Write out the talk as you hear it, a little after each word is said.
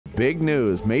big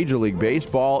news. Major League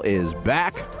Baseball is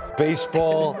back.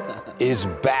 Baseball is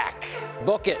back.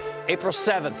 Book it. April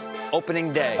 7th,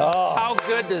 opening day. Oh. How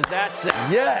good does that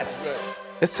sound? Yes.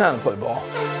 It's time to play ball.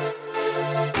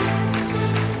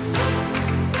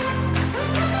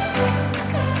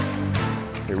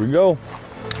 Here we go.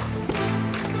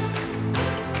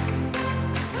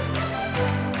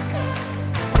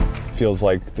 Feels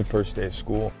like the first day of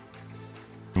school.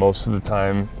 Most of the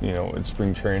time, you know, in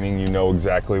spring training, you know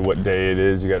exactly what day it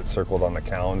is. You got it circled on the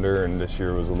calendar, and this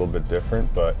year was a little bit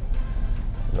different, but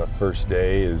the first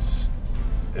day it's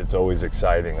always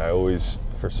exciting. I always,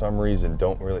 for some reason,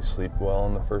 don't really sleep well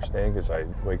on the first day because I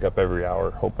wake up every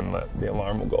hour hoping that the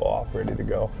alarm will go off, ready to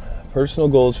go. Personal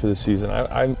goals for the season,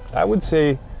 I would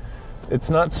say it's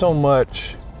not so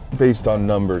much based on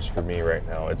numbers for me right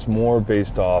now. It's more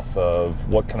based off of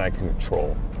what can I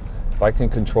control. If I can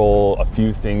control a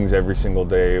few things every single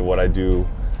day, what I do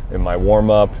in my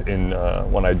warm-up, when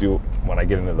I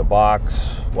get into the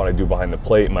box, what I do behind the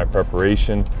plate, my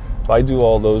preparation. If I do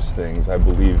all those things, I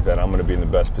believe that I'm going to be in the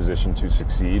best position to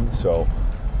succeed. So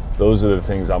those are the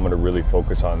things I'm going to really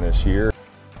focus on this year.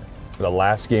 The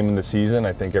last game of the season,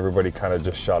 I think everybody kind of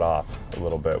just shut off a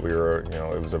little bit. We were, you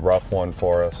know, it was a rough one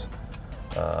for us.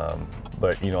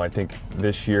 But, you know, I think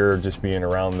this year, just being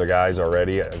around the guys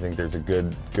already, I think there's a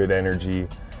good energy,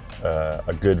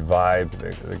 a good vibe.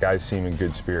 The guys seem in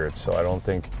good spirits. So I don't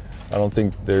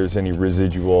think there's any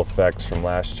residual effects from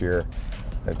last year.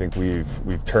 I think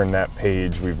we've turned that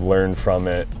page, we've learned from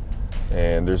it,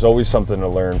 and there's always something to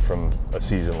learn from a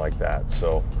season like that.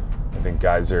 So I think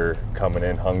guys are coming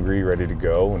in hungry, ready to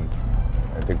go, and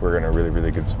I think we're in a really,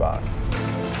 really good spot.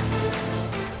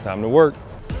 Time to work.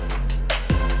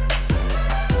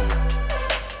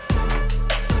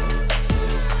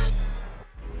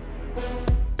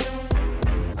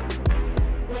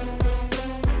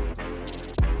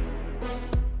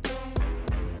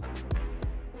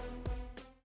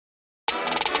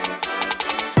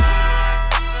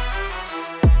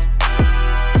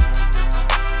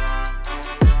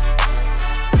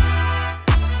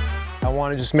 I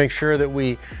want to just make sure that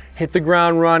we hit the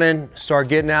ground running, start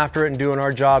getting after it and doing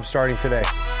our job starting today.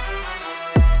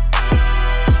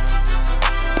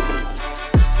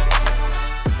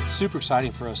 It's super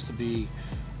exciting for us to be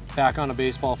back on a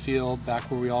baseball field, back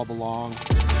where we all belong.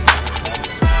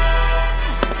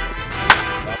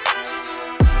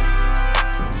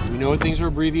 We know that things are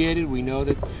abbreviated, we know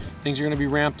that things are going to be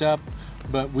ramped up,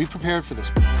 but we've prepared for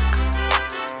this.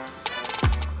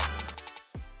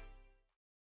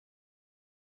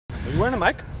 Are you wearing a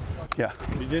mic? Yeah.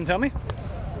 You didn't tell me?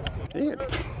 Yeah.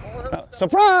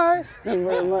 Surprise!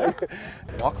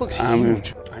 Walk looks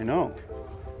huge. I know.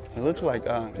 It looks like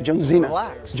John Cena.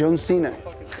 Relax. John Cena.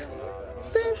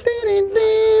 Ding, ding, ding,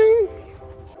 ding.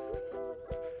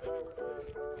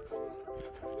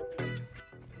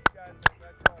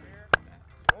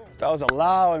 That was a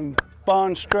loud and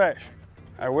fun stretch.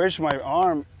 I wish my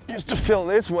arm used to feel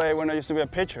this way when I used to be a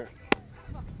pitcher.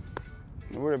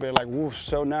 It would have been like, woof,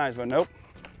 so nice, but nope.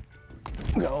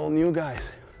 We got all new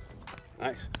guys.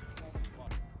 Nice.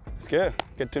 It's good.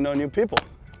 Get to know new people.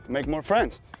 Make more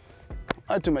friends.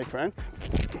 I like to make friends.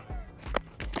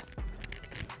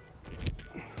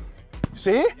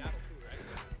 See?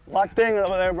 Locked in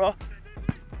over there, bro.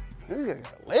 This guy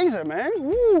got a laser, man.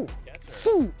 Woo.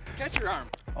 Catch your arm.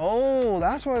 Oh,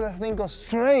 that's why that thing goes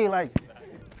straight, like.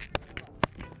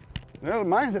 Well,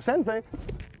 mine's the same thing.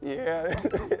 Yeah.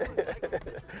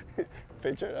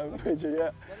 Picture, yeah.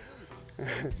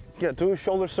 Get 2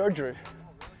 shoulder surgery.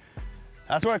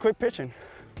 That's why I quit pitching.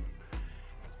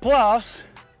 Plus,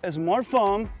 it's more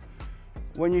fun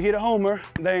when you hit a homer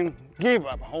than give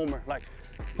up a homer. Like,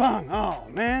 bang, oh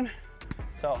man.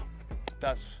 So,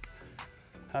 that's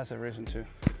a reason too.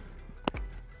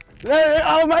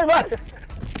 Oh my God!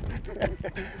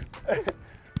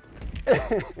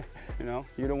 You know,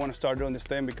 you don't want to start doing this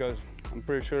thing because I'm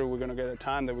pretty sure we're going to get a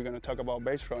time that we're going to talk about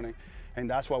base running, and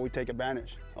that's why we take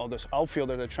advantage. All those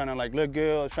outfielders that are trying to like look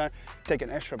good, trying to take an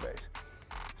extra base.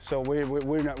 So we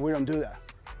don't do that.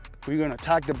 We're going to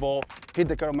attack the ball, hit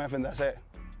the cutoff, and that's it.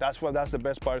 That's the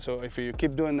best part. So if you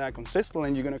keep doing that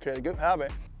consistently, you're going to create a good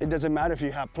habit. It doesn't matter if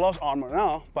you have plus arm or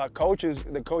not, but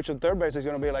the coach of third base is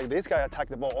going to be like, this guy attack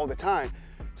the ball all the time.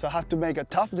 So I have to make a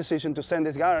tough decision to send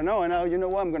this guy or no, and now you know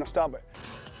what, I'm going to stop it.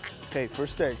 Okay,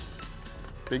 first day.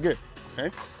 Be good,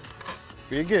 okay?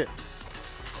 Be good.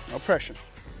 No pressure.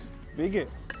 Be good.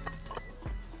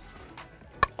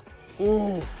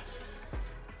 Ooh.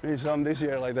 Need some this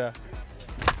year like that.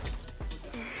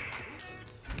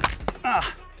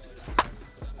 Ah.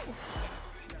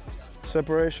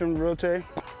 Separation, rotate.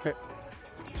 Okay.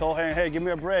 told him, hey, give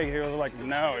me a break. He was like,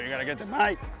 no, you gotta get the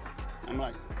mic. I'm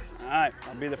like, all right,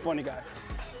 I'll be the funny guy.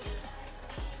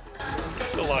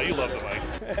 That's a lot. You love the mic.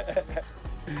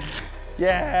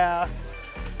 Yeah.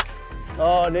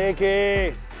 Oh,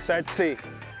 Nicky, sexy.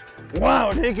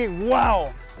 Wow, Nicky,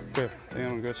 wow. Good, I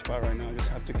think I'm in a good spot right now. I just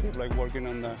have to keep like working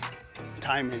on the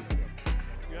timing.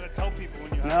 You gotta tell people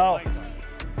when you have No, the mic on.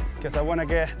 because I want to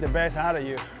get the best out of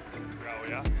you. Oh,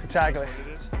 yeah? Exactly. That's what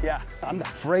it is? Yeah, I'm the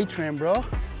freight train, bro.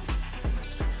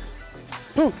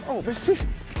 Boom. Oh, but see.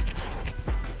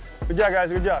 Good job, guys.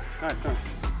 Good job. All right, all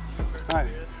right.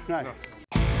 All right.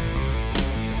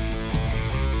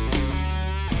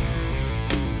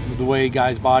 The way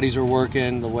guys' bodies are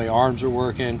working, the way arms are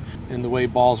working, and the way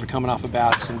balls are coming off of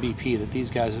bats and BP, that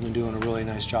these guys have been doing a really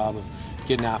nice job of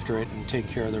getting after it and taking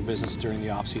care of their business during the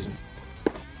off season.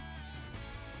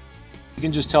 You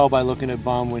can just tell by looking at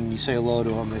Bum when you say hello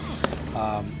to him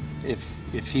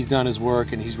if he's done his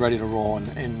work and he's ready to roll,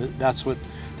 and that's what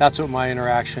my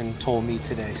interaction told me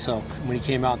today. So when he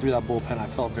came out through that bullpen, I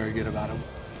felt very good about him.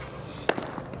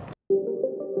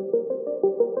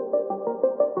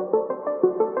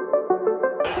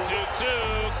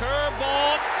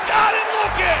 Curveball, got it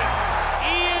looking!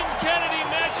 Ian Kennedy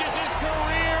matches his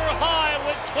career high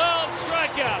with 12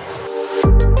 strikeouts.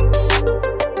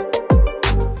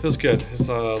 Feels good. It's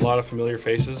a lot of familiar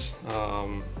faces.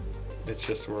 It's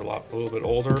just we're a little bit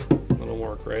older, a little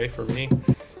more gray for me.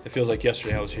 It feels like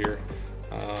yesterday I was here.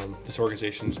 This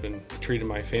organization's been treating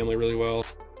my family really well.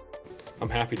 I'm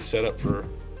happy to set up for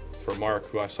Mark,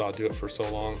 who I saw do it for so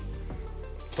long.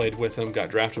 Played with him, got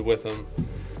drafted with him.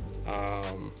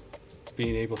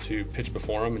 Being able to pitch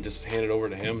before him and just hand it over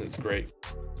to him, it's great.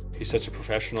 He's such a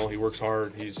professional. He works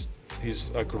hard. He's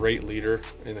a great leader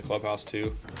in the clubhouse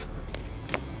too.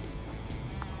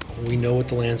 We know what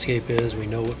the landscape is, we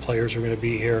know what players are going to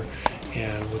be here,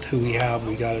 and with who we have,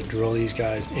 we got to drill these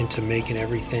guys into making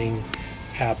everything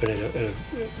happen at a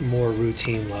more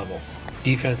routine level.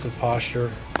 Defensive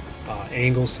posture,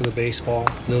 angles to the baseball,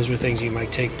 those are things you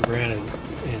might take for granted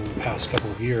in the past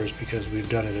couple of years because we've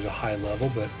done it at a high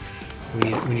level, but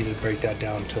we need to break that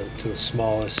down to the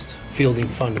smallest fielding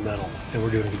fundamental, and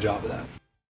we're doing a good job of that.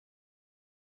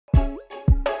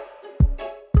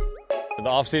 The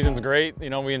off season's great.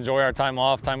 You know, we enjoy our time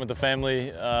off, time with the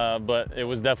family, but it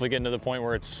was definitely getting to the point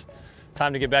where it's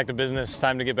time to get back to business,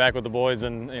 time to get back with the boys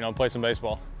and, you know, play some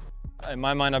baseball. In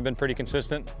my mind, I've been pretty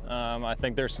consistent. I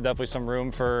think there's definitely some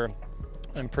room for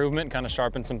improvement, kind of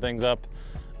sharpen some things up,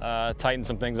 tighten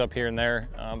some things up here and there,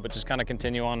 but just kind of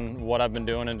continue on what I've been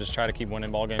doing and just try to keep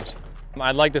winning ball games.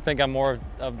 I'd like to think I'm more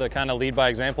of the kind of lead by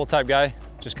example type guy.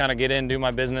 Just kind of get in, do my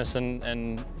business,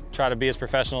 and try to be as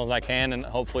professional as I can, and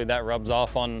hopefully that rubs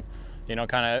off on, you know,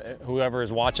 kind of whoever is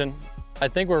watching. I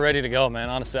think we're ready to go, man.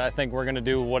 Honestly, I think we're going to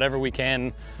do whatever we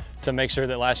can to make sure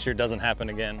that last year doesn't happen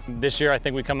again. This year, I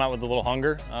think we come out with a little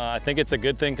hunger. I think it's a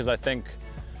good thing because I think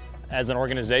as an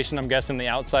organization, I'm guessing the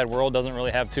outside world doesn't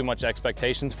really have too much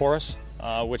expectations for us,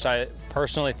 which I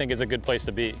personally think is a good place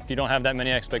to be. If you don't have that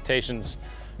many expectations,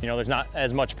 you know, there's not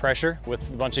as much pressure with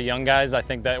a bunch of young guys. I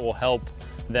think that will help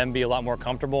them be a lot more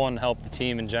comfortable and help the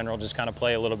team in general just kind of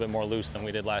play a little bit more loose than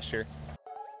we did last year.